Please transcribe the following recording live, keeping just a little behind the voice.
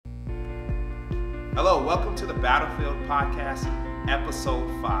Hello, welcome to the Battlefield Podcast, Episode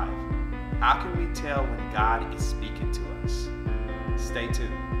 5. How can we tell when God is speaking to us? Stay tuned.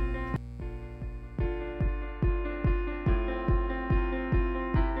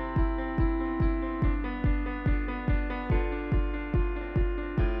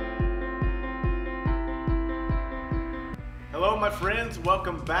 Hello, my friends.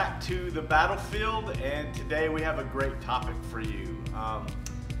 Welcome back to the Battlefield, and today we have a great topic for you.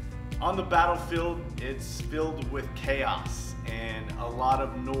 On the battlefield, it's filled with chaos and a lot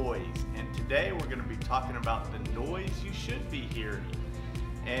of noise, and today we're going to be talking about the noise you should be hearing,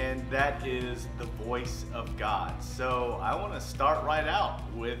 and that is the voice of God. So I want to start right out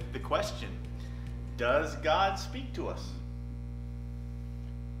with the question: does God speak to us?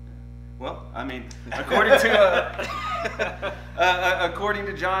 Well, I mean, according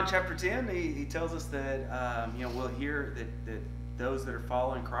to John chapter 10, he tells us that we'll hear that those that are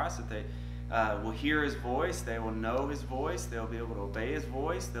following Christ, that they will hear His voice, they will know His voice, they'll be able to obey His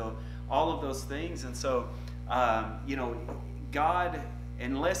voice, they'll all of those things. And so, God,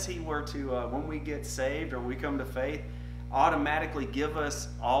 unless He were to, when we get saved or we come to faith, automatically give us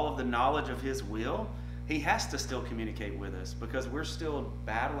all of the knowledge of His will, He has to still communicate with us, because we're still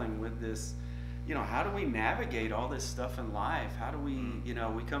battling with this, how do we navigate all this stuff in life? How do we,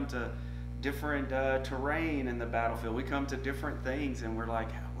 we come to different terrain in the battlefield. We come to different things and we're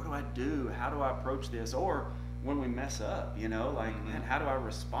like, what do I do? How do I approach this? Or when we mess up, man, how do I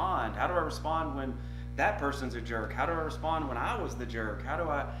respond? How do I respond when that person's a jerk? How do I respond when I was the jerk? How do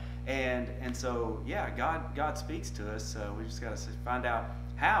I, and so, yeah, God speaks to us. So we just got to find out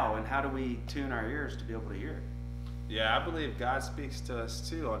how, and how do we tune our ears to be able to hear it? Yeah, I believe God speaks to us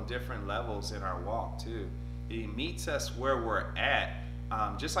too on different levels in our walk too. He meets us where we're at.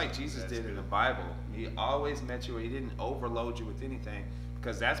 Just like Jesus did in the Bible. He always met you. He didn't overload you with anything,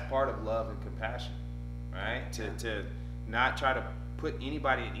 because that's part of love and compassion, right? To not try to put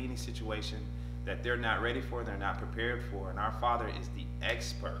anybody in any situation that they're not ready for, they're not prepared for. And our Father is the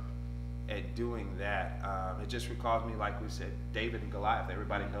expert at doing that. It just recalls me, like we said, David and Goliath.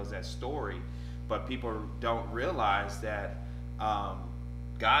 Everybody knows that story, but people don't realize that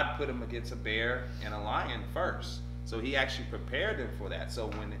God put him against a bear and a lion first. So He actually prepared him for that. So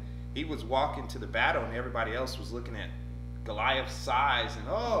when he was walking to the battle and everybody else was looking at Goliath's size and,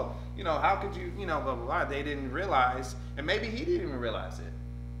 how could you, blah, blah, blah, they didn't realize, and maybe he didn't even realize it,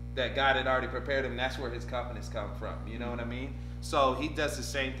 that God had already prepared him. And that's where his confidence come from. You know what I mean? So He does the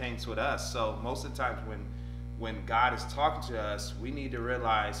same things with us. So most of the times when God is talking to us, we need to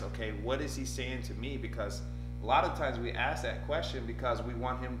realize, okay, what is He saying to me? Because a lot of times we ask that question because we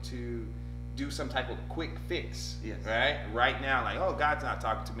want Him to do some type of quick fix, yes, right now, like, oh, God's not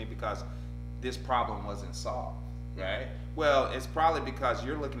talking to me because this problem wasn't solved, right? Well, it's probably because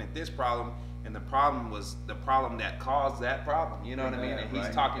you're looking at this problem, and the problem was the problem that caused that problem, you know what I mean? And He's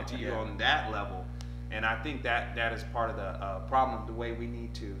talking to you on that level. And I think that is part of the problem, the way we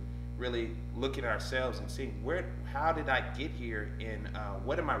need to really look at ourselves and see how did I get here, and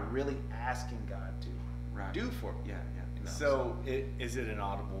what am I really asking God to do for me? So is it an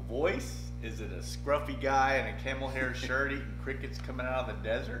audible voice? Is it a scruffy guy in a camel hair shirt eating crickets coming out of the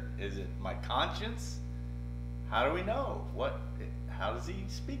desert? Is it my conscience? How do we know? How does He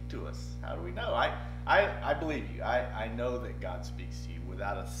speak to us? How do we know? I believe you. I know that God speaks to you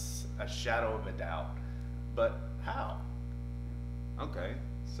without a shadow of a doubt. But how? Okay.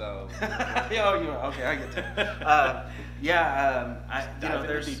 So okay, I get that.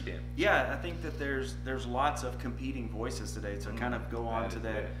 I think that there's lots of competing voices today. So kind of go on to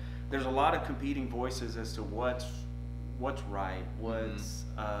that. Good. There's a lot of competing voices as to what's right,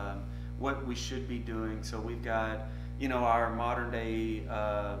 what we should be doing. So we've got our modern day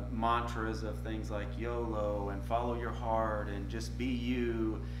mantras of things like YOLO and follow your heart and just be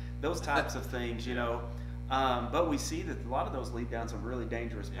you, those types of things. But we see that a lot of those lead down some really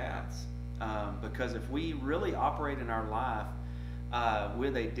dangerous paths, because if we really operate in our life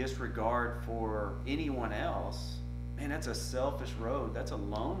with a disregard for anyone else, man, that's a selfish road. That's a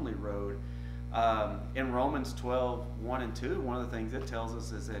lonely road. In Romans 12:1-2, one of the things it tells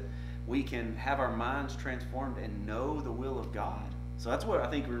us is that we can have our minds transformed and know the will of God. So that's what I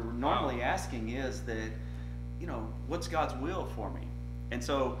think we're normally asking is that, what's God's will for me? And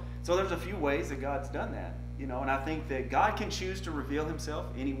so there's a few ways that God's done that, and I think that God can choose to reveal Himself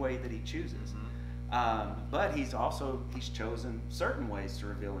any way that He chooses. But He's chosen certain ways to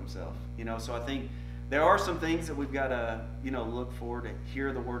reveal Himself, so I think there are some things that we've got to, look for to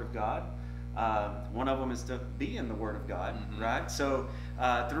hear the Word of God. One of them is to be in the Word of God, right? So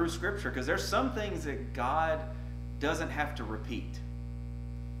through Scripture, because there's some things that God doesn't have to repeat.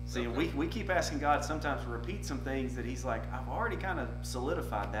 See, we keep asking God sometimes to repeat some things that He's like, I've already kind of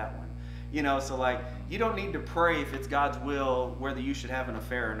solidified that one. You know, so like, you don't need to pray if it's God's will whether you should have an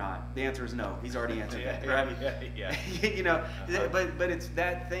affair or not. The answer is no. He's already answered that, right? Yeah. You know, but it's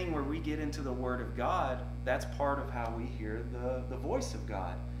that thing where we get into the Word of God. That's part of how we hear the voice of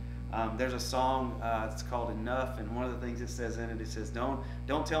God. There's a song, it's called Enough, and one of the things it says in it says,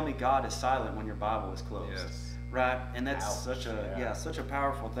 don't tell me God is silent when your Bible is closed. Yes. Right? And that's Ouch. such a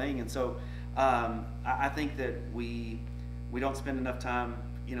powerful thing. And so I think that we don't spend enough time,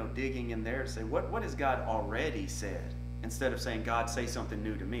 you know, digging in there to say, what has God already said? Instead of saying, God, say something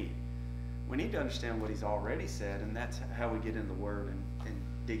new to me. We need to understand what He's already said, and that's how we get in the Word and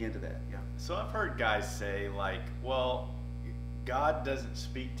dig into that. Yeah. So I've heard guys say, like, well, God doesn't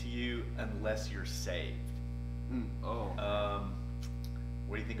speak to you unless you're saved. Oh.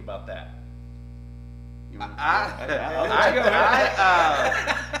 What do you think about that? I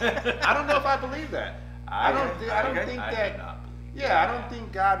don't know if I believe that. I don't think I do that. not believe Yeah, I don't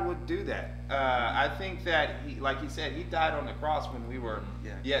think God would do that. I think that, like He said, He died on the cross when we were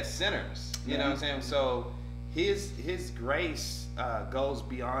yet sinners. You know what I'm saying? So His grace goes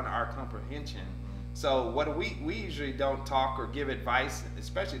beyond our comprehension. So what we usually don't talk or give advice,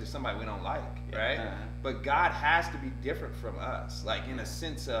 especially to somebody we don't like, right? But God has to be different from us, like in a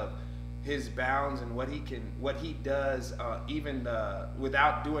sense of His bounds and what He does, even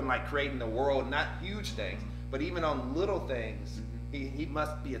without doing like creating the world, not huge things, but even on little things, he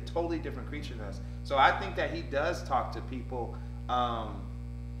must be a totally different creature than us. So I think that He does talk to people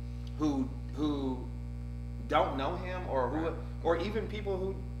who don't know Him, or even people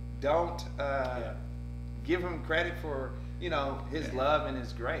who don't give Him credit for His love and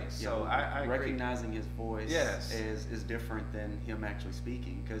His grace. So I agree. Recognizing His voice is different than Him actually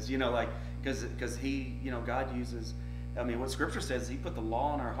speaking, because because He God uses. I mean, what Scripture says, He put the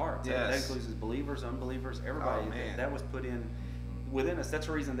law in our hearts. That includes believers, unbelievers, everybody. That was put in within us. That's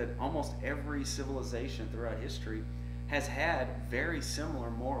the reason that almost every civilization throughout history has had very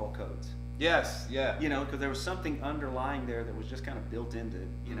similar moral codes. Yes, yeah. Because there was something underlying there that was just kind of built into,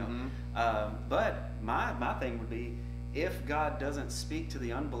 but my thing would be, if God doesn't speak to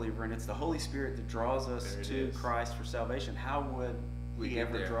the unbeliever and it's the Holy Spirit that draws us to Christ for salvation, how would He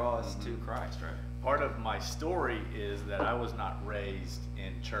ever draw us to Christ, right? Part of my story is that I was not raised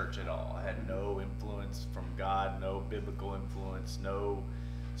in church at all. I had no influence from God, no biblical influence, no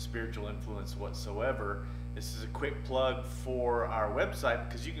spiritual influence whatsoever. This is a quick plug for our website,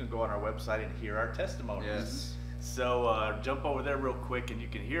 because you can go on our website and hear our testimonies. Yes. So jump over there real quick and you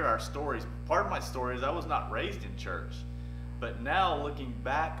can hear our stories. Part of my story is I was not raised in church. But now, looking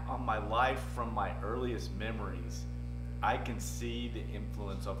back on my life from my earliest memories, I can see the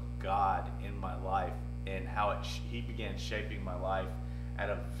influence of God in my life and how He began shaping my life at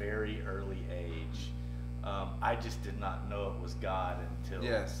a very early age. I just did not know it was God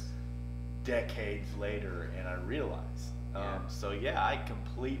until decades later, and I realized. So I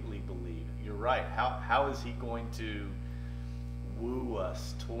completely believe it. You're right. How is He going to woo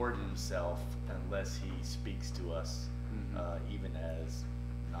us toward Himself unless He speaks to us, even as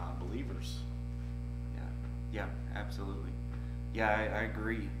non-believers? Yeah, absolutely. Yeah, I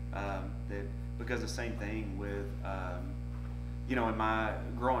agree that, because the same thing with in my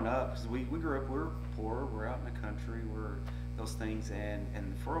growing up, because we grew up, we're poor, we're out in the country, we're those things,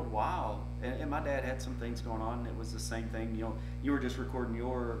 and for a while, and my dad had some things going on. It was the same thing. You were just recording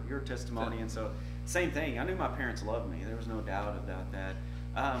your testimony, and so same thing. I knew my parents loved me. There was no doubt about that.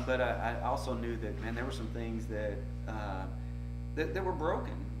 But I also knew that, man, there were some things that were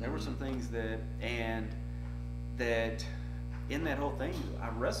broken. There were some things that in that whole thing, I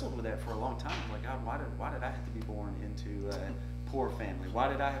wrestled with that for a long time. Like, God, why did I have to be born into a poor family? Why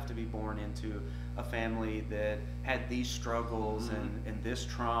did I have to be born into a family that had these struggles and this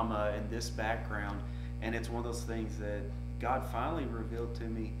trauma and this background? And it's one of those things that God finally revealed to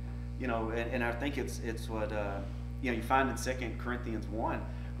me, and I think it's what you find in 2 Corinthians 1,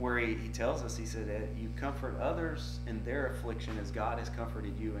 where he tells us, he said, you comfort others in their affliction as God has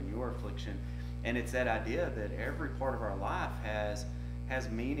comforted you in your affliction. And it's that idea that every part of our life has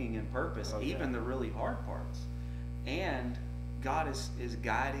meaning and purpose, even the really hard parts. And God is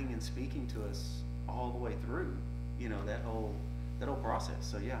guiding and speaking to us all the way through, that whole process.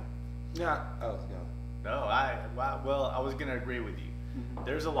 So yeah. No, I was going to agree with you.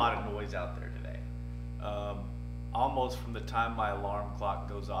 There's a lot of noise out there today. Almost from the time my alarm clock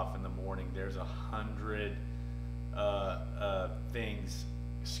goes off in the morning, there's 100 things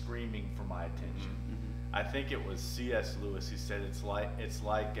screaming for my attention. I think it was C.S. Lewis who said it's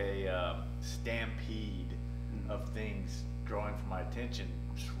like a stampede of things drawing for my attention.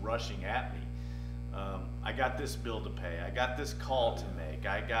 just rushing at me. I got this bill to pay. I got this call to make.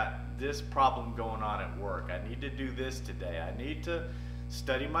 I got this problem going on at work. I need to do this today. I need to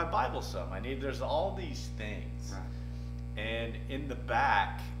study my Bible some. There's all these things. Right. And in the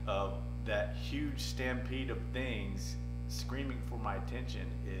back of that huge stampede of things screaming for my attention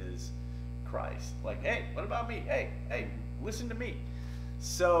is Christ. Like, hey, what about me? Hey, listen to me.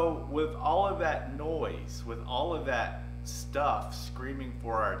 So with all of that noise, with all of that stuff screaming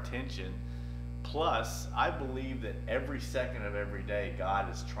for our attention, plus I believe that every second of every day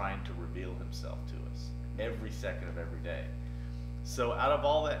God is trying to reveal himself to us. Every second of every day. So out of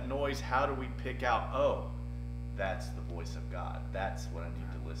all that noise, how do we pick out, oh, that's the voice of God. That's what I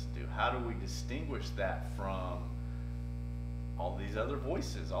need to listen to. How do we distinguish that from all these other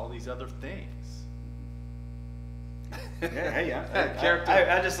voices, all these other things? Character.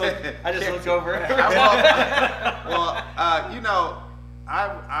 I just looked over.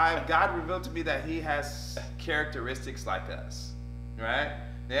 God revealed to me that he has characteristics like us, right?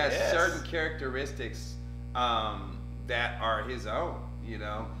 He has certain characteristics that are his own, you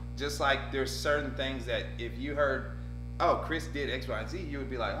know? Just like there's certain things that if you heard, oh, Chris did X, Y, and Z, you would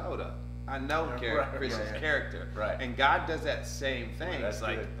be like, hold up, I know Chris's character. Right. And God does that same thing. That's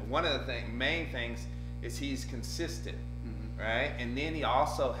like good. one of the main things is he's consistent, right? And then he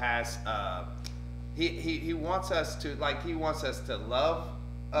also has, he wants us to love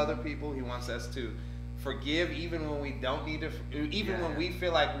other people. He wants us to forgive even when we don't need to, when we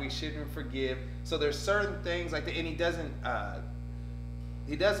feel like we shouldn't forgive. So there's certain things like that, and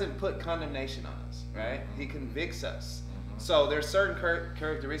he doesn't put condemnation on us, right? He convicts us. So there's certain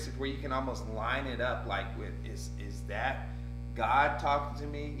characteristics where you can almost line it up, like with is that God talking to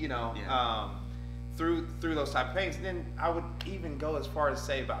me, you know? Through those type of things. And then I would even go as far as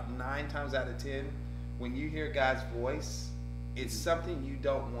say about 9 times out of 10, when you hear God's voice, it's something you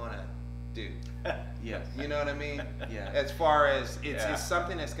don't want to do. Yes. You know what I mean? Yeah. As far as it's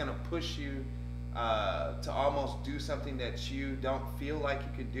something that's going to push you to almost do something that you don't feel like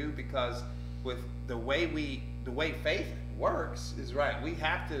you could do, because with the way faith works is right. We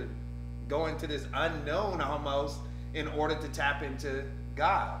have to go into this unknown almost in order to tap into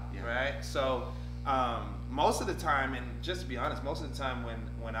God, right? So most of the time, and just to be honest, most of the time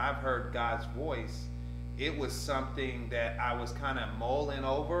when I've heard God's voice, it was something that I was kind of mulling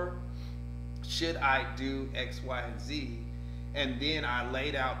over. Should I do X, Y, and Z? And then I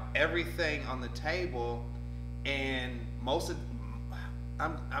laid out everything on the table, and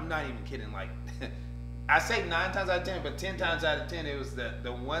I'm not even kidding, like I say 9 times out of 10, but 10 times out of 10 it was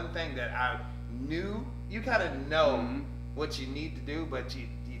the one thing that I knew. You kind of know what you need to do, but you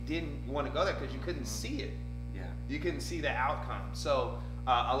didn't want to go there because you couldn't see it. Yeah. You couldn't see the outcome. So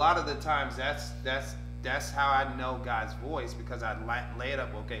a lot of the times that's how I know God's voice, because I lay it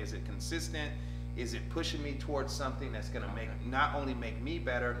up. Okay, is it consistent? Is it pushing me towards something that's going to not only make me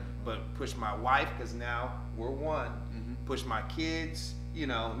better, but push my wife, because now we're one. Push my kids. You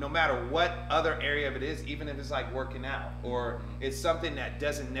know, no matter what other area of it is, even if it's like working out, or it's something that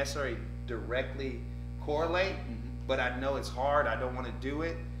doesn't necessarily directly correlate, but I know it's hard. I don't want to do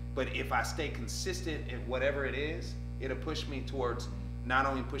it. But if I stay consistent in whatever it is, it'll push me towards not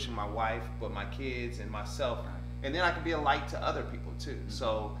only pushing my wife, but my kids and myself. And then I can be a light to other people too.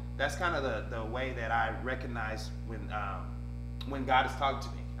 So that's kind of the way that I recognize when God is talking to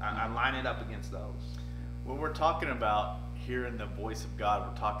me. I line it up against those. When we're talking about hearing the voice of God,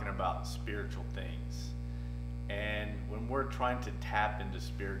 we're talking about spiritual things. And when we're trying to tap into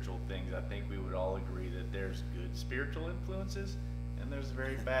spiritual things, I think we would all agree that there's good spiritual influences and there's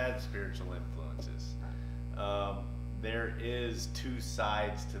very bad spiritual influences. There is 2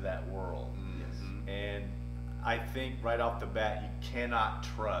 sides to that world. And I think right off the bat, you cannot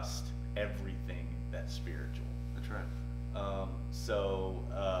trust everything that's spiritual. That's right.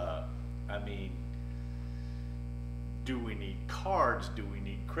 I mean, do we need cards? Do we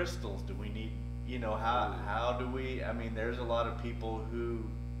need crystals? Do we need, how do we, there's a lot of people who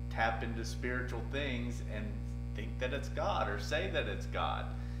tap into spiritual things and think that it's God or say that it's God.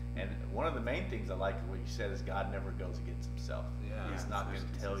 And one of the main things I like what you said is God never goes against himself. Yeah. He's not going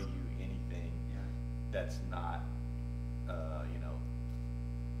to tell you anything that's not,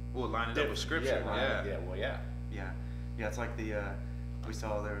 Well, line it up with scripture. Yeah, it's like we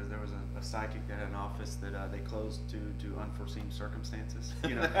saw there was a psychic that had an office that they closed due to unforeseen circumstances.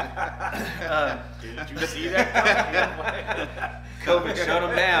 Did you see that? COVID shut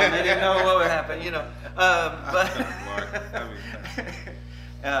them down. They didn't know what would happen.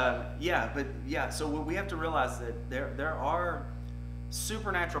 So we have to realize that there are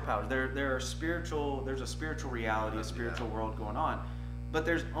supernatural powers. There's a spiritual reality, a spiritual world going on. But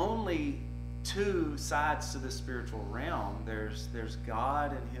there's only two sides to the spiritual realm. There's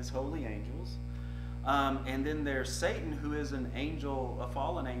God and his holy angels. And then there's Satan, who is an angel, a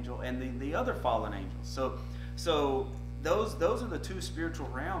fallen angel, and the other fallen angels. So those are the two spiritual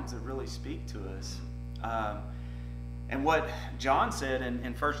realms that really speak to us. And what John said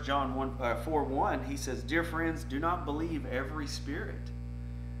in 1 John 4:1, he says, "Dear friends, do not believe every spirit."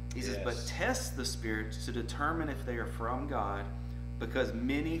 He says, "But test the spirits to determine if they are from God, because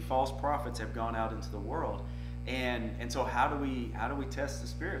many false prophets have gone out into the world." And so how do we test the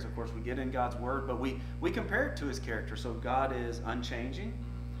spirits? Of course, we get in God's word, but we compare it to his character. So God is unchanging.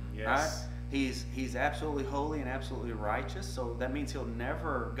 Yes. Right? He's absolutely holy and absolutely righteous. So that means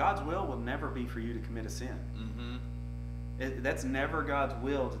God's will never be for you to commit a sin. Mm-hmm. That's never God's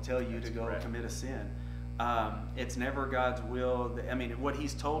will to tell you to go commit a sin. It's never God's will. What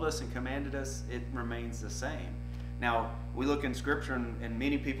he's told us and commanded us, it remains the same. Now, we look in Scripture, and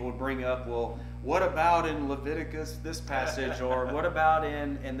many people would bring up, well, what about in Leviticus, this passage, or what about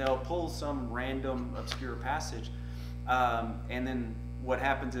and they'll pull some random, obscure passage. And then what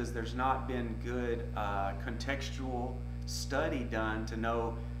happens is there's not been good contextual study done to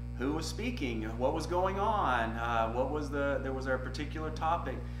know who was speaking, what was going on, there was a particular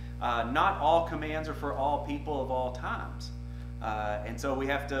topic. Not all commands are for all people of all times. And so we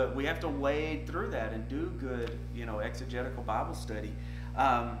have to wade through that and do good, exegetical Bible study.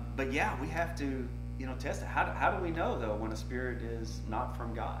 But yeah, we have to, test it. How do we know though when a spirit is not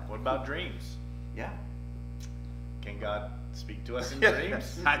from God? What about dreams? Yeah. Can God speak to us in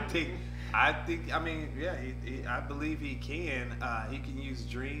dreams? I believe he can. He can use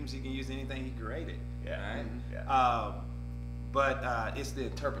dreams. He can use anything he created. Yeah. Right? Yeah. But it's the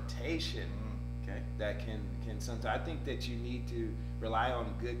interpretation. Okay. That can sometimes. I think that you need to rely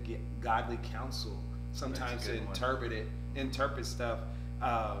on good godly counsel sometimes to interpret stuff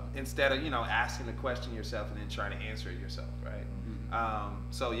instead of asking the question yourself and then trying to answer it yourself, right? Mm-hmm.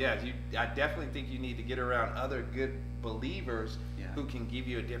 So yeah, I definitely think you need to get around other good believers who can give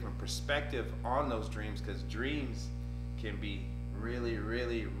you a different perspective on those dreams, because dreams can be really,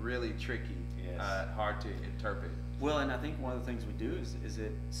 really, really tricky, hard to interpret. Well, and I think one of the things we do is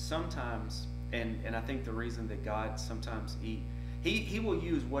that sometimes. And I think the reason that God sometimes he will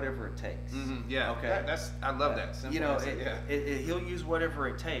use whatever it takes. Mm-hmm. Yeah. Okay. I love that. He'll use whatever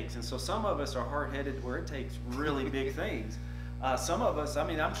it takes. And so some of us are hard-headed where it takes really big things. Some of us,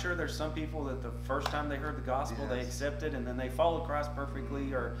 I'm sure there's some people that the first time they heard the gospel, they accepted, and then they followed Christ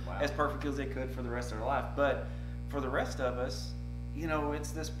perfectly, or as perfectly as they could for the rest of their life. But for the rest of us,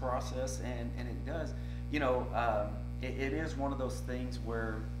 it's this process, and it does. It is one of those things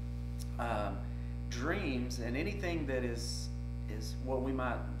where dreams and anything that is what we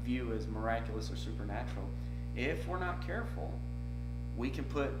might view as miraculous or supernatural, if we're not careful, we can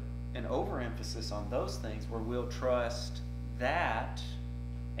put an overemphasis on those things where we'll trust that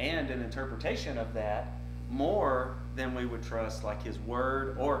and an interpretation of that more than we would trust like his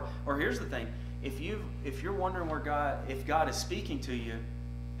word. Or here's the thing, if you're wondering if God is speaking to you,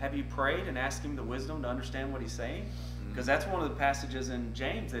 have you prayed and asked him the wisdom to understand what he's saying? Because that's one of the passages in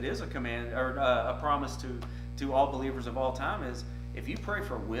James that is a command or a promise to all believers of all time, is if you pray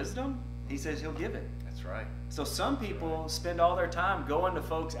for wisdom, he says he'll give it. That's right. So some people spend all their time going to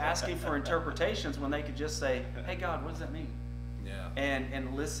folks asking for interpretations when they could just say, "Hey God, what does that mean?" Yeah.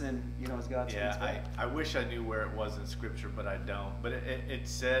 And listen, as God speaks. I wish I knew where it was in Scripture, but I don't. But it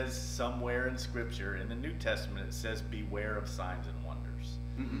says somewhere in Scripture, in the New Testament, it says, "Beware of signs and wonders."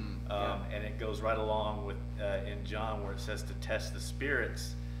 Mm-hmm. And it goes right along with in John where it says to test the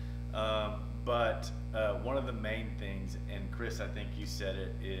spirits. But one of the main things, and Chris, I think you said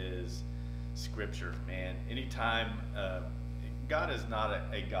it, is Scripture. Man, anytime God is not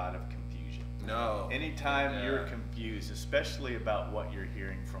a God of confusion. No. Anytime you're confused, especially about what you're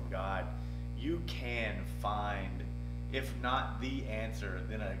hearing from God, you can find, if not the answer,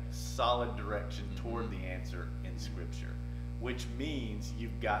 then a solid direction toward the answer in Scripture. Which means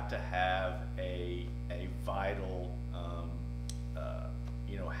you've got to have a vital,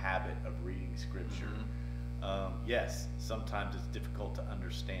 habit of reading Scripture. Mm-hmm. Yes, sometimes it's difficult to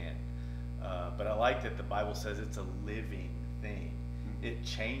understand, but I like that the Bible says it's a living thing. Mm-hmm. It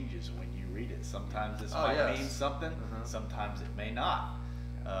changes when you read it. Sometimes this might mean something, sometimes it may not.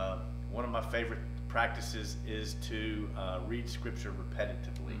 One of my favorite practices is to read Scripture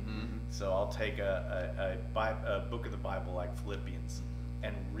repetitively. Mm-hmm. So I'll take a book of the Bible like Philippians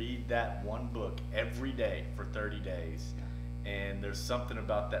and read that one book every day for 30 days. And there's something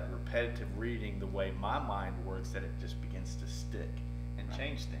about that repetitive reading, the way my mind works, that it just begins to stick and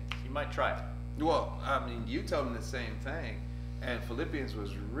change things. You might try it. Well, you told me the same thing. and Philippians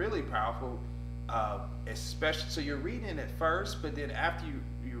was really powerful, especially. So you're reading it first, but then after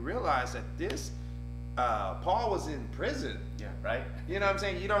you realize that this Paul was in prison. Yeah. Right? You know what I'm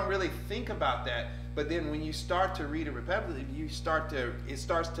saying? You don't really think about that, but then when you start to read it repetitively, it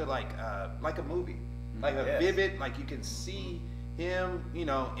starts to like a movie, like a Yes. vivid, like you can see him, you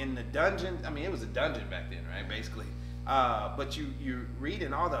know, in the dungeon. I mean, it was a dungeon back then, right? Basically. But you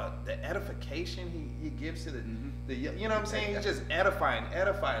reading all the edification he gives to the you know what I'm saying? He's just edifying,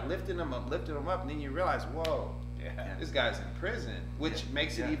 lifting them up, and then you realize, whoa, Yeah. this guy's in prison, which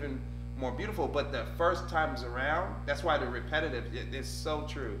makes it Yeah. even more beautiful. But the first times around, that's why the repetitive is so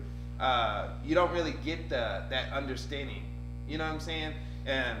true. You don't really get that understanding. You know what I'm saying?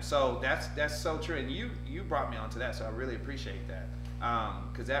 And so that's so true. And you brought me onto that, so I really appreciate that,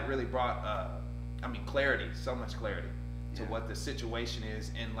 because that really brought clarity, so much clarity to what the situation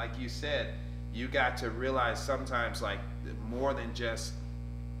is. And like you said, you got to realize sometimes, like, more than just,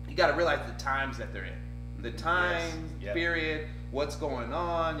 you got to realize the times that they're in, the time Yep. period, what's going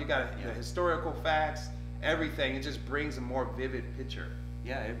on. You got the historical facts, everything. It just brings a more vivid picture.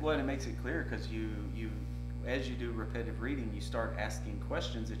 Yeah, it makes it clear, because you as you do repetitive reading, you start asking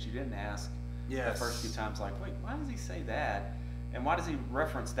questions that you didn't ask the first few times. Like, wait, why does he say that? And why does he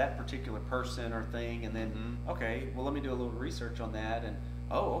reference that particular person or thing? And then, okay, well, let me do a little research on that. And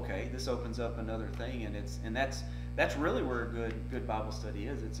okay, this opens up another thing. And that's really where a good Bible study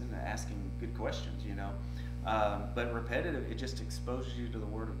is. It's in asking good questions, you know. But repetitive, it just exposes you to the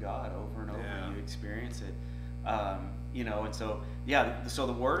Word of God over and over. Yeah. And you experience it. You know, and so so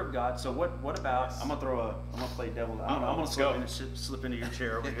the Word of God. So what about? Yes. I'm gonna play devil. I'm gonna Let's go. slip into your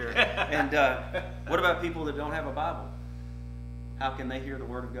chair over here. And what about people that don't have a Bible? How can they hear the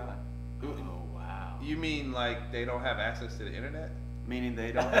Word of God? Oh, wow. You mean like they don't have access to the internet? Meaning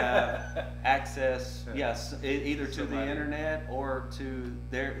they don't have access, yes, either to the Somebody. internet or to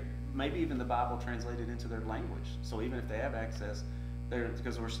maybe even the Bible translated into their language. So even if they have access,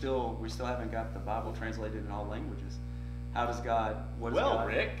 because we still haven't got the Bible translated in all languages. How does God? What does Well, God?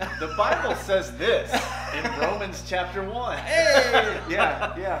 Rick, the Bible says this in Romans chapter 1. Hey,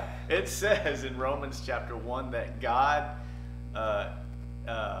 yeah. It says in Romans chapter 1 that God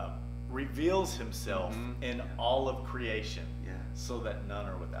reveals himself in all of creation, Yeah. so that none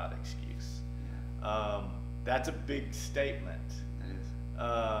are without excuse. Yeah. That's a big statement. That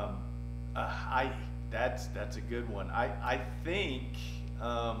is. That's a good one. I think,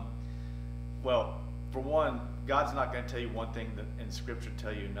 well, for one, God's not going to tell you one thing in Scripture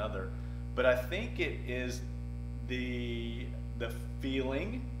tell you another, but I think it is the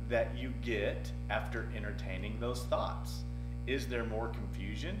feeling that you get after entertaining those thoughts. Is there more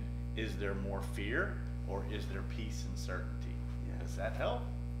confusion? Is there more fear? Or is there peace and certainty? Yeah. Does that help?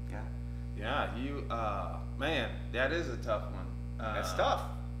 Yeah. Yeah, man, that is a tough one. That's tough,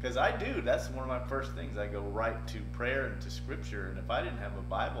 because I do. That's one of my first things. I go right to prayer and to Scripture, and if I didn't have a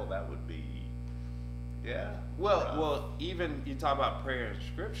Bible, that would be, rough. Well, even you talk about prayer and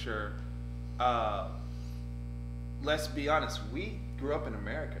scripture. Let's be honest. We grew up in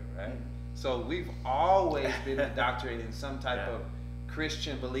America, right? So we've always been indoctrinated in some type of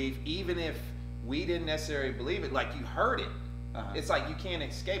Christian belief, even if we didn't necessarily believe it. Like, you heard it. It's like you can't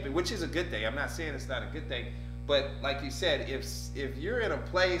escape it, which is a good thing. I'm not saying it's not a good thing, but like you said, if you're in a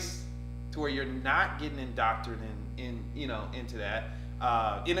place to where you're not getting indoctrinated into that,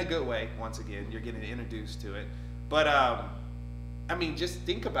 in a good way, once again, you're getting introduced to it. But I mean, just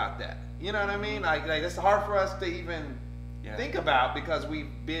think about that. You know what I mean? Like it's hard for us to even think about, because we've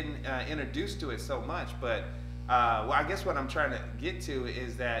been introduced to it so much. But well, I guess what I'm trying to get to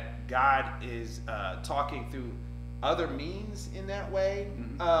is that God is talking through other means in that way.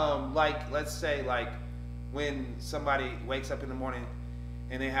 Like, let's say, like when somebody wakes up in the morning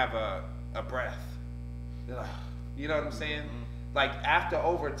and they have a breath, they're like, you know what I'm saying? Like, after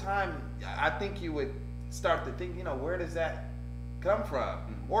over time, I think you would start to think, where does that come from?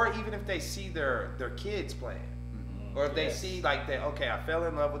 Or even if they see their kids playing, or if they see like that, okay, I fell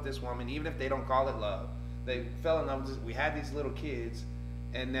in love with this woman, even if they don't call it love, they fell in love with this, we had these little kids,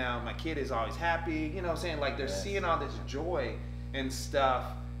 and now my kid is always happy, you know what I'm saying? Like, they're seeing all this joy and stuff.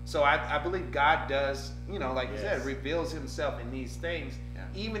 So I believe God does, like you said, reveals himself in these things,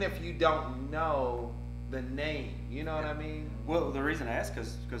 even if you don't know the name, you know what I mean? Well, the reason I ask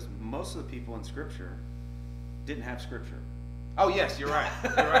is because most of the people in Scripture didn't have Scripture. Oh yes, you're right.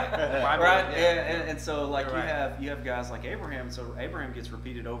 You're right. Bible, Right, yeah. and so like You're right. you have guys like Abraham. So Abraham gets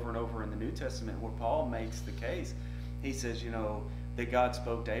repeated over and over in the New Testament, where Paul makes the case. He says, that God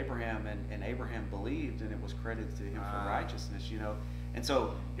spoke to Abraham, and Abraham believed, and it was credited to him for righteousness. And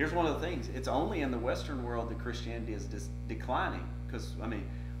so here's one of the things: it's only in the Western world that Christianity is declining, because I mean,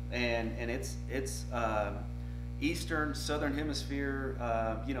 and it's Eastern, Southern Hemisphere,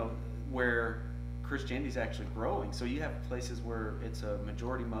 where Christianity is actually growing. So you have places where it's a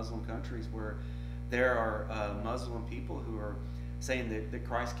majority Muslim countries where there are Muslim people who are saying that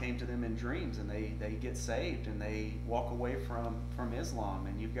Christ came to them in dreams, and they get saved and they walk away from Islam.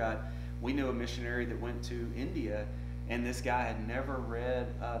 And we knew a missionary that went to India, and this guy had never read,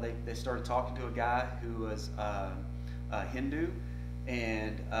 they started talking to a guy who was a Hindu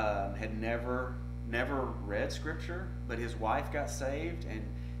and had never read scripture, but his wife got saved and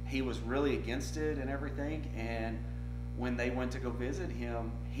he was really against it and everything. And when they went to go visit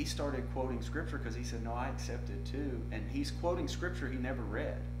him, he started quoting scripture because he said, no, I accept it too. And he's quoting scripture he never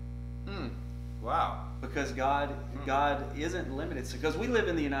read. Wow. Because God isn't limited. Because we live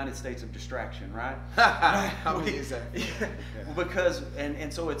in the United States of distraction, right? How many is that? Yeah. Because,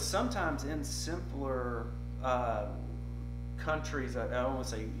 and so it's sometimes in simpler countries, I don't want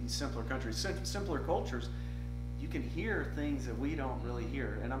to say simpler countries, simpler cultures, you can hear things that we don't really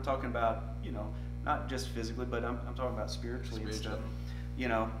hear. And I'm talking about, not just physically, but I'm talking about spiritually and stuff,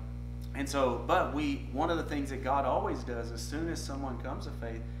 And so, but one of the things that God always does, as soon as someone comes to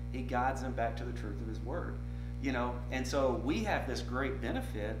faith, he guides them back to the truth of his word, And so we have this great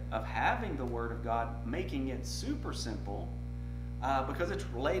benefit of having the word of God, making it super simple, because it's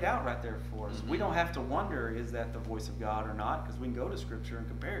laid out right there for us. We don't have to wonder, is that the voice of God or not? Because we can go to scripture and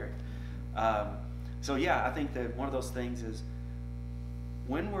compare it. So yeah, I think that one of those things is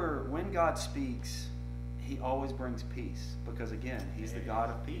when God speaks, he always brings peace, because again, he's the God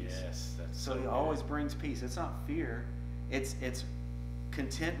of peace. Yes, so he always brings peace. It's not fear. It's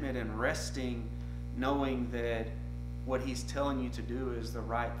contentment and resting, knowing that what he's telling you to do is the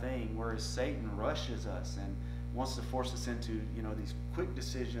right thing, whereas Satan rushes us and wants to force us into these quick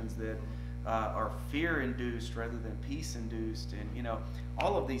decisions that are fear-induced rather than peace-induced, and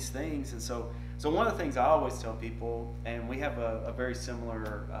all of these things. And so one of the things I always tell people, and we have a very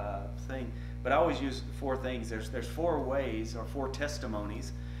similar thing, but I always use 4 things. There's 4 ways or 4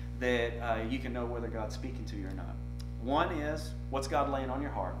 testimonies that you can know whether God's speaking to you or not. One is, what's God laying on your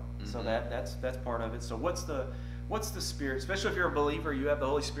heart? So that's part of it. So what's the Spirit, especially if you're a believer, you have the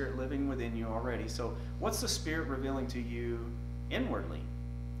Holy Spirit living within you already. So what's the Spirit revealing to you inwardly,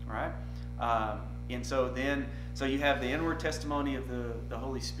 right? And so you have the inward testimony of the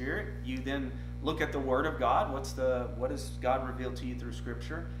Holy Spirit. You then look at the Word of God. What has God revealed to you through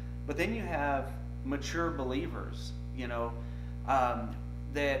Scripture? But then you have mature believers,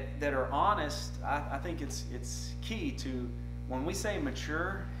 that are honest. I think it's key to, when we say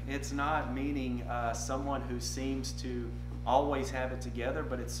mature, it's not meaning someone who seems to always have it together,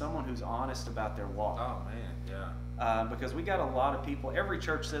 but it's someone who's honest about their walk. Oh man, yeah. Because we got a lot of people. Every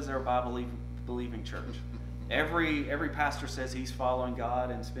church says they're a Bible-believing church. Every pastor says he's following God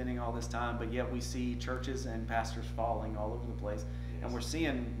and spending all this time, but yet we see churches and pastors falling all over the place. Yes. And we're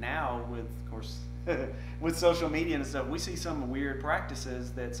seeing now, with, of course, with social media and stuff, we see some weird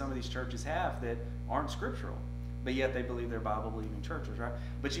practices that some of these churches have that aren't scriptural, but yet they believe they're Bible-believing churches, right?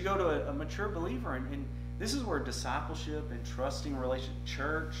 But you go to a mature believer, and this is where discipleship and trusting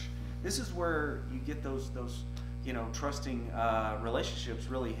church, this is where you get those trusting relationships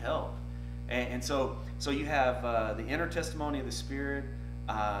really help. And so you have the inner testimony of the Spirit,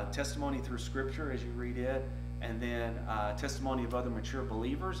 testimony through Scripture as you read it, and then testimony of other mature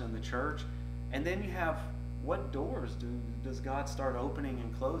believers in the church. And then you have, what doors does God start opening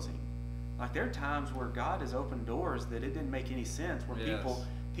and closing? Like, there are times where God has opened doors that it didn't make any sense, where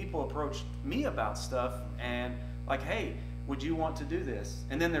people approached me about stuff and like, hey, would you want to do this?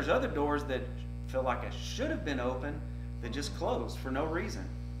 And then there's other doors that felt like I should have been open that just closed for no reason,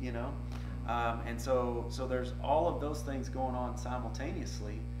 and so there's all of those things going on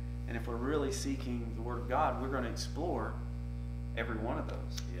simultaneously. And if we're really seeking the Word of God, we're going to explore every one of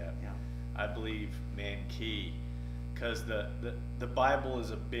those. Yeah. I believe, man, key, because the Bible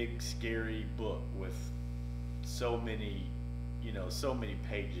is a big, scary book with so many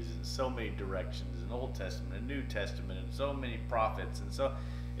pages and so many directions, an Old Testament, a New Testament, and so many prophets, and so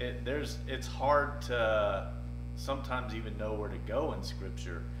it's hard to sometimes even know where to go in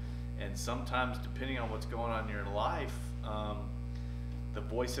Scripture, and sometimes, depending on what's going on in your life, the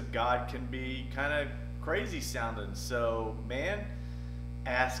voice of God can be kind of crazy sounding. So, man,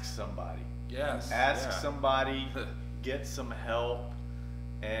 ask somebody. Yes. Ask somebody, get some help,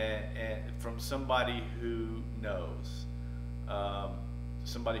 and from somebody who knows.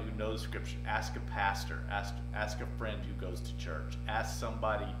 Somebody who knows Scripture. Ask a pastor. Ask a friend who goes to church. Ask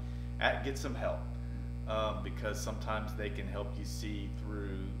somebody. Get some help. because sometimes they can help you see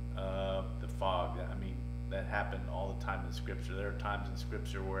through the fog. I mean, that happened all the time in Scripture. There are times in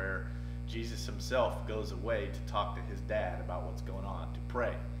Scripture where Jesus himself goes away to talk to his dad about what's going on, to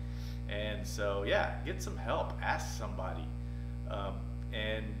pray. And so, yeah, get some help. Ask somebody.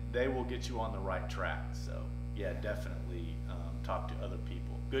 And they will get you on the right track. So, yeah, definitely talk to other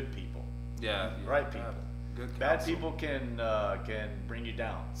people, good people. Yeah, right people. Good Bad counsel. people can bring you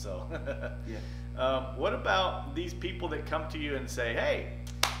down. So, Yeah. what about these people that come to you and say, "Hey,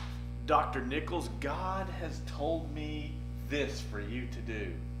 Dr. Nichols, God has told me this for you to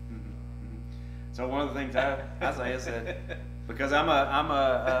do." So one of the things Isaiah said, because I'm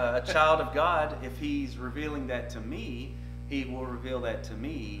a child of God, if he's revealing that to me, he will reveal that to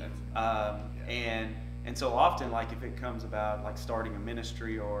me. And so often, like if it comes about like starting a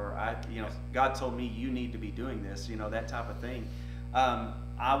ministry, or God told me you need to be doing this, that type of thing.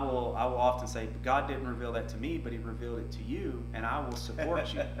 I will often say, God didn't reveal that to me, but he revealed it to you, and I will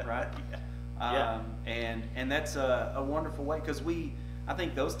support you, right? And that's a wonderful way, because I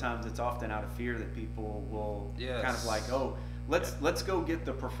think those times it's often out of fear that people will kind of like, oh, let's go get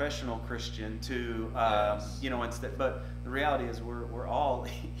the professional Christian to instead. But the reality is we're all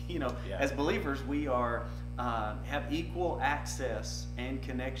as believers, we are have equal access and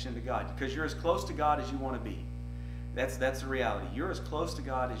connection to God, because you're as close to God as you want to be. That's the reality. You're as close to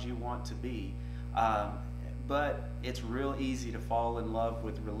God as you want to be. But it's real easy to fall in love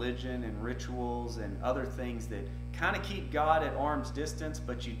with religion and rituals and other things that kind of keep God at arm's distance,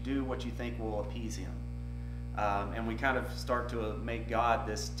 but you do what you think will appease him. And we kind of start to make God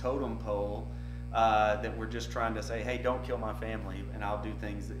this totem pole that we're just trying to say, hey, don't kill my family, and I'll do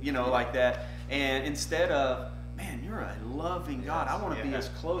things that, like that. And instead of, man, you're a loving God. I want to be as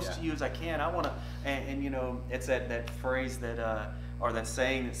close to you as I can. I want to, and it's that phrase that, or that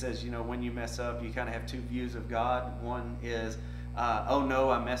saying that says, when you mess up, you kind of have two views of God. One is, oh no,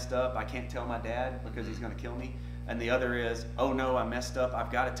 I messed up. I can't tell my dad because he's going to kill me. And the other is, oh no, I messed up.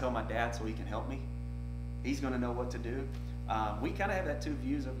 I've got to tell my dad so he can help me. He's going to know what to do. We kind of have that two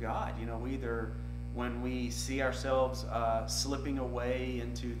views of God. We either, when we see ourselves slipping away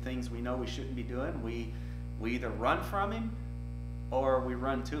into things we know we shouldn't be doing, we either run from him or we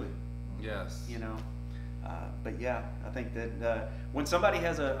run to him. Yes. But yeah, I think that when somebody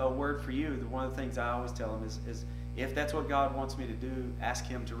has a word for you, one of the things I always tell them is if that's what God wants me to do, ask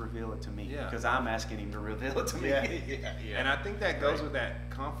him to reveal it to me, because I'm asking him to reveal it to me. Yeah. And I think that goes with that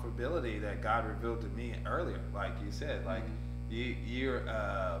comfortability that God revealed to me earlier. Like you said, like you're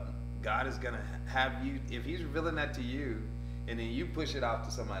God is gonna have you, if he's revealing that to you and then you push it off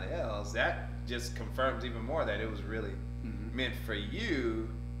to somebody else, that just confirms even more that it was really meant for you,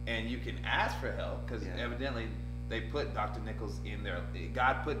 and you can ask for help, because evidently they put Dr. Nichols in there.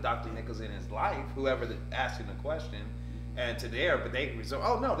 God put Dr. Nichols in his life, whoever asking the question, and to there, but they resort,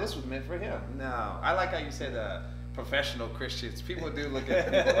 oh no, this was meant for him. No, I like how you said professional Christians. People do look at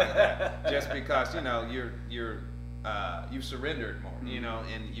people like that just because you surrendered more,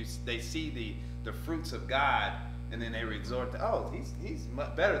 and they see the fruits of God, and then they resort to, oh, he's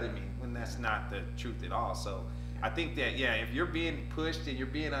much better than me, when that's not the truth at all. So I think that if you're being pushed and you're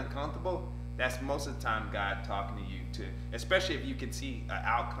being uncomfortable, that's most of the time God talking to you to, especially if you can see an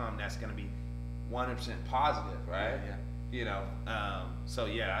outcome that's going to be 100% positive, right? So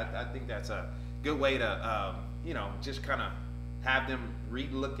I think that's a good way to just kind of have them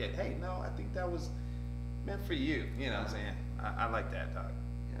look at, hey, no, I think that was meant for you. What I'm saying? I like that, Doc.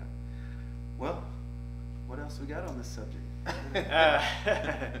 Yeah. Well, what else we got on this subject?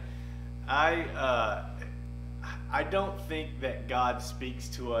 I don't think that God speaks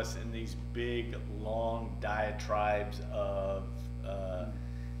to us in these big, long diatribes of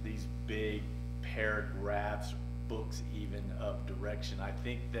these big paragraphs, books even, of direction. I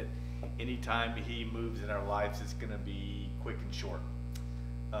think that anytime he moves in our lives, it's going to be quick and short.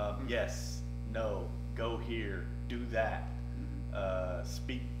 Yes, no, go here, do that.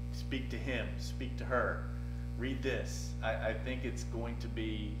 Speak to him, speak to her, read this. I think it's going to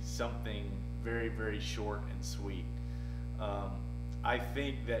be something very, very short and sweet. I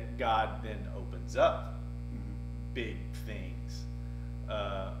think that God then opens up big things,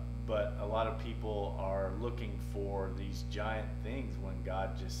 but a lot of people are looking for these giant things when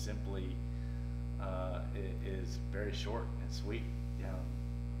God just simply is very short and sweet.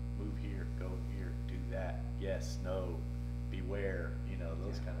 Move here, go here, do that. Yes, no, beware.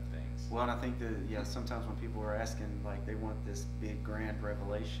 Those kind of things. Well, and I think that sometimes when people are asking, like, they want this big grand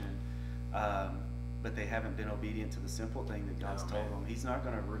revelation, but they haven't been obedient to the simple thing that God's told them. He's not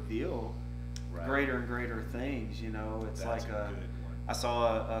going to reveal greater and greater things. It's That's like a good one. I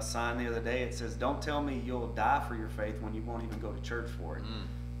saw a sign the other day. It says, "Don't tell me you'll die for your faith when you won't even go to church for it."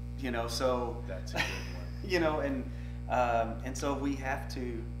 You know, so that's a good one. You know, and so we have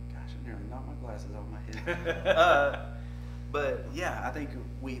to. Gosh, I nearly knocked my glasses off my head. But yeah, I think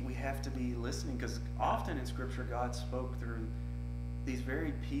we have to be listening, because often in Scripture God spoke through these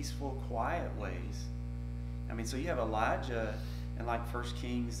very peaceful, quiet ways. I mean, so you have Elijah in like 1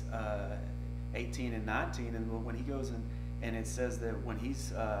 Kings 18 and 19, and when he goes and it says that when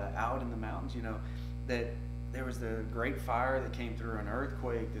he's out in the mountains, you know, that there was the great fire that came through, an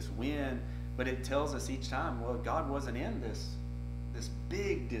earthquake, this wind, but it tells us each time, well, God wasn't in this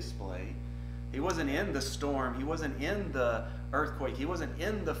big display. He wasn't in the storm. He wasn't in the earthquake. He wasn't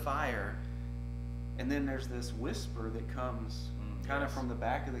in the fire. And then there's this whisper that comes kind of from the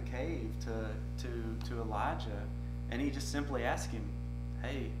back of the cave to Elijah, and he just simply asks him,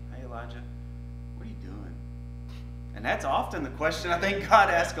 hey Elijah, what are you doing? And that's often the question I think God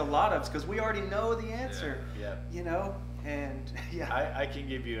asks a lot of us, because we already know the answer. Yeah. You know, and yeah. I can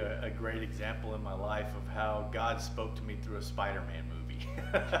give you a great example in my life of how God spoke to me through a Spider-Man movie.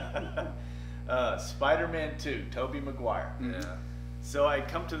 Spider-Man 2, Tobey Maguire. Yeah. So I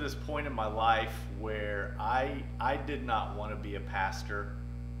come to this point in my life where I did not want to be a pastor.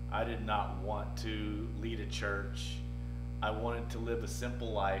 I did not want to lead a church. I wanted to live a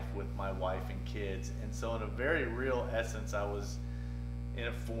simple life with my wife and kids. And so in a very real essence, I was in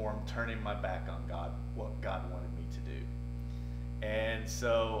a form turning my back on God, what God wanted me to do. And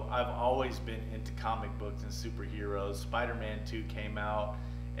so I've always been into comic books and superheroes. Spider-Man 2 came out.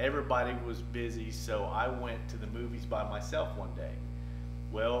 Everybody was busy, so I went to the movies by myself one day.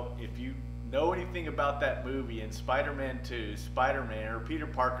 Well, if you know anything about that movie, in Spider-Man 2, Spider-Man, or Peter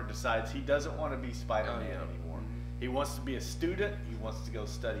Parker, decides he doesn't want to be Spider-Man anymore. He wants to be a student, he wants to go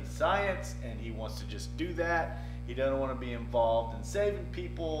study science, and he wants to just do that. He doesn't want to be involved in saving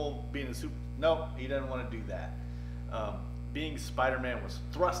people, being a nope, he doesn't want to do that. Being Spider-Man was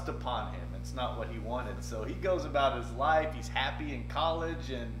thrust upon him. It's not what he wanted. So he goes about his life, he's happy in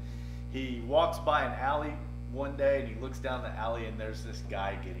college, and he walks by an alley one day, and he looks down the alley, and there's this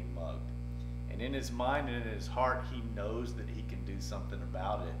guy getting mugged. And in his mind and in his heart, he knows that he can do something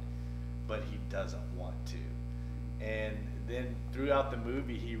about it, but he doesn't want to. And then throughout the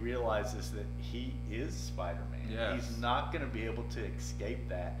movie, he realizes that he is Spider-Man. Yes. He's not going to be able to escape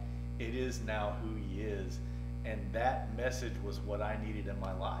that. It is now who he is. And that message was what I needed in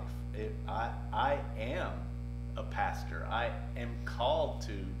my life. I am a pastor. I am called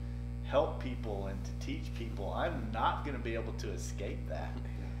to help people and to teach people. I'm not going to be able to escape that.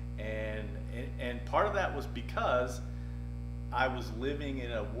 And part of that was because I was living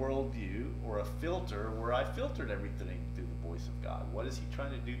in a worldview or a filter where I filtered everything through the voice of God. What is he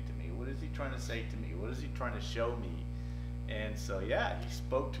trying to do to me? What is he trying to say to me? What is he trying to show me? And so, yeah, he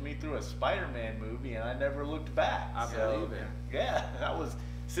spoke to me through a Spider-Man movie, and I never looked back. I believe it. Yeah, I was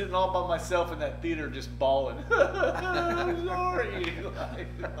sitting all by myself in that theater just bawling. Sorry.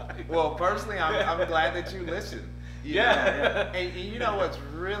 Well, personally, I'm glad that you listened. You know? And you know what's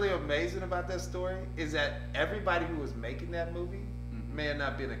really amazing about that story is that everybody who was making that movie may have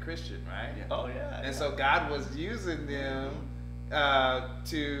not been a Christian, right? Yeah. Oh, yeah. And so God was using them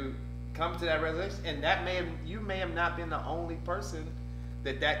to come to that realization, and you may have not been the only person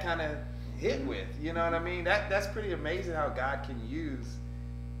that kind of hit with. You know what I mean? That's pretty amazing how God can use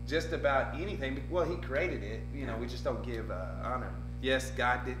just about anything. Well, he created it. You know, we just don't give honor. Yes,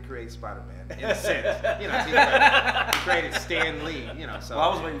 God did create Spider-Man in a sense. You know, he created Stan Lee. You know, so. Well,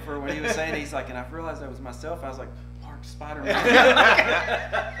 I was waiting for when he was saying, he's like, and I realized that was myself. I was like, Mark Spider-Man.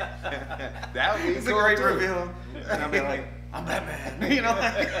 That would be It's cool a great too. reveal. And I'll be like, I'm Batman. You know.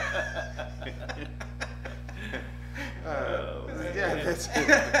 Yeah, that's it.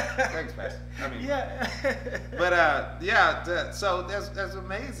 Thanks, Pastor. I mean, Yeah. But so that's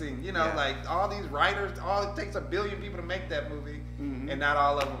amazing. You know, Yeah. like all these writers, it takes 1 billion people to make that movie, and not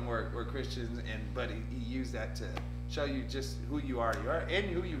all of them were Christians. But he used that to show you just who you already are and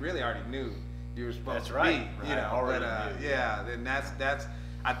who you really already knew you were supposed to be. You know, already but knew. then that's.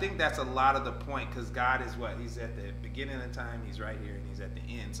 I think that's a lot of the point, because God is what? He's at the beginning of time, he's right here, and he's at the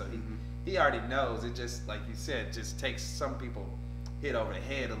end. So he already knows. It just, like you said, just takes some people hit over the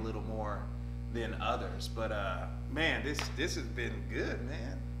head a little more than others. But man, this has been good,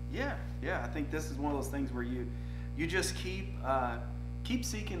 man. Yeah. I think this is one of those things where you just keep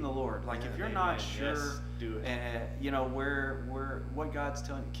seeking the Lord. Like if you're not sure, Yes, do it. you know where what God's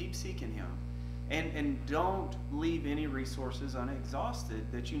telling you, keep seeking Him. And don't leave any resources unexhausted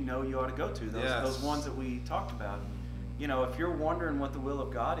that you know you ought to go to. Those ones that we talked about. You know, if you're wondering what the will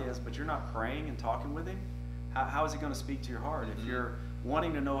of God is, but you're not praying and talking with Him, how is he going to speak to your heart? If you're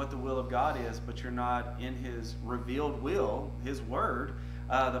wanting to know what the will of God is, but you're not in his revealed will, his word,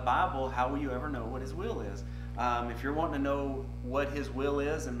 the Bible, how will you ever know what his will is? If you're wanting to know what his will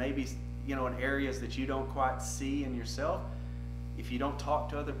is, and maybe, in areas that you don't quite see in yourself, if you don't talk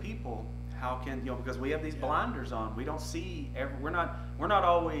to other people, how can, because we have these blinders on. We don't see, we're not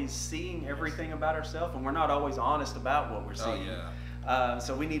always seeing everything about ourselves, and we're not always honest about what we're seeing.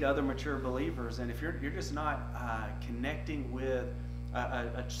 So we need other mature believers. And if you're just not connecting with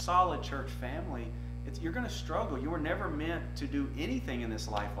a solid church family, you're going to struggle. You were never meant to do anything in this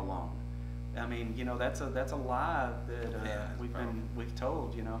life alone. I mean, that's a lie that we've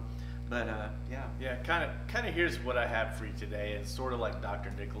told. But kind of here's what I have for you today. It's sort of like Dr.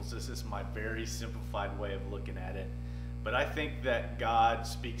 Nichols. This is my very simplified way of looking at it. But I think that God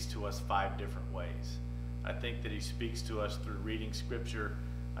speaks to us 5 different ways. I think that he speaks to us through reading scripture.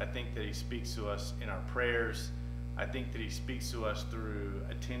 I think that he speaks to us in our prayers. I think that he speaks to us through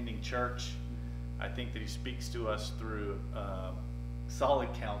attending church. I think that he speaks to us through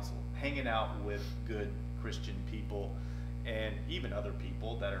solid counsel, hanging out with good Christian people, and even other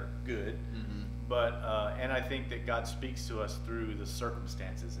people that are good. But and I think that God speaks to us through the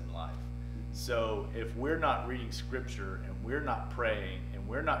circumstances in life. So if we're not reading scripture, and we're not praying, and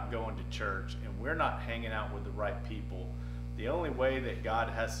we're not going to church, and we're not hanging out with the right people, the only way that God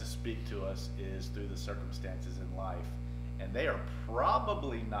has to speak to us is through the circumstances in life. And they are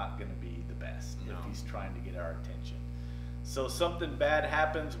probably not going to be the best if he's trying to get our attention. So something bad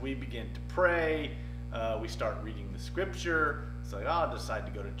happens, we begin to pray, we start reading the scripture. It's like, I'll decide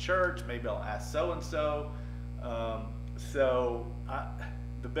to go to church, maybe I'll ask so-and-so.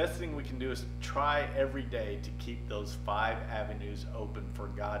 The best thing we can do is try every day to keep those 5 avenues open for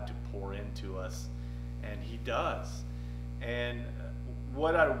God to pour into us, and he does. And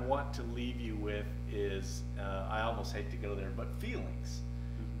what I want to leave you with is, I almost hate to go there, but feelings.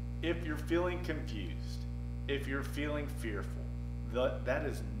 If you're feeling confused, if you're feeling fearful, that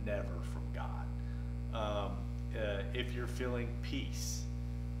is never from God. If you're feeling peace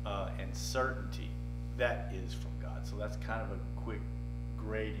and certainty, that is from God. So that's kind of a quick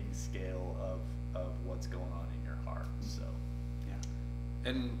grading scale of what's going on in your heart. So,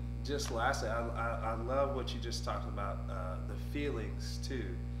 yeah. And just lastly, I love what you just talked about, the feelings too.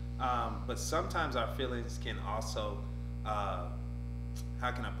 But sometimes our feelings can also, how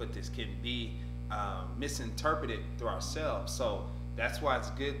can I put this, can be misinterpreted through ourselves. So that's why it's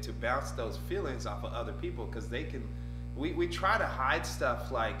good to bounce those feelings off of other people, because they can, we try to hide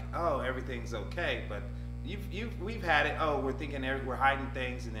stuff like, oh, everything's okay, but we've had it, oh, we're thinking we're hiding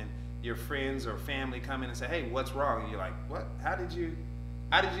things, and then your friends or family come in and say, hey, what's wrong? And you're like, what? How did you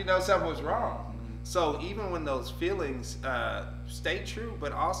know something was wrong? So even when those feelings stay true,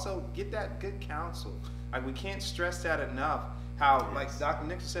 but also get that good counsel. Like, we can't stress that enough, how, like Dr.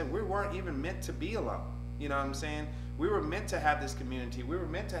 Nichols said, we weren't even meant to be alone. You know what I'm saying? We were meant to have this community. We were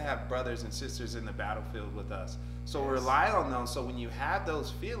meant to have brothers and sisters in the battlefield with us. So rely on them. So when you have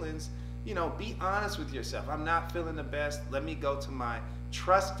those feelings, be honest with yourself. I'm not feeling the best. Let me go to my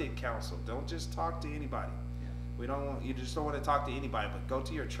trusted counsel. Don't just talk to anybody. You just don't want to talk to anybody, but go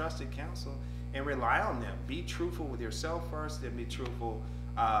to your trusted counsel and rely on them. Be truthful with yourself first, then be truthful,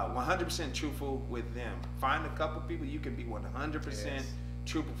 100% truthful with them. Find a couple people you can be 100%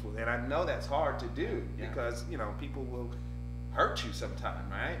 truthful. And I know that's hard to do because, people will hurt you sometime,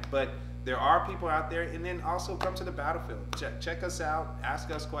 right? But there are people out there. And then also come to the battlefield. Check us out. Ask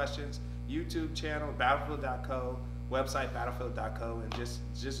us questions. YouTube channel, battlefield.co. Website, battlefield.co, and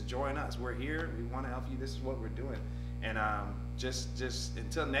just join us. We're here. We want to help you. This is what we're doing. And just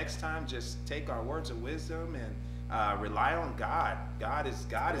until next time, just take our words of wisdom and rely on God. God is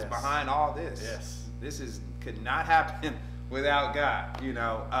behind all this. Yes. This could not happen without God,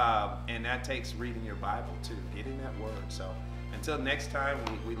 and that takes reading your Bible too, getting that word. So until next time,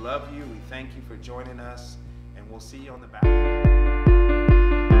 we love you. We thank you for joining us, and we'll see you on the battlefield.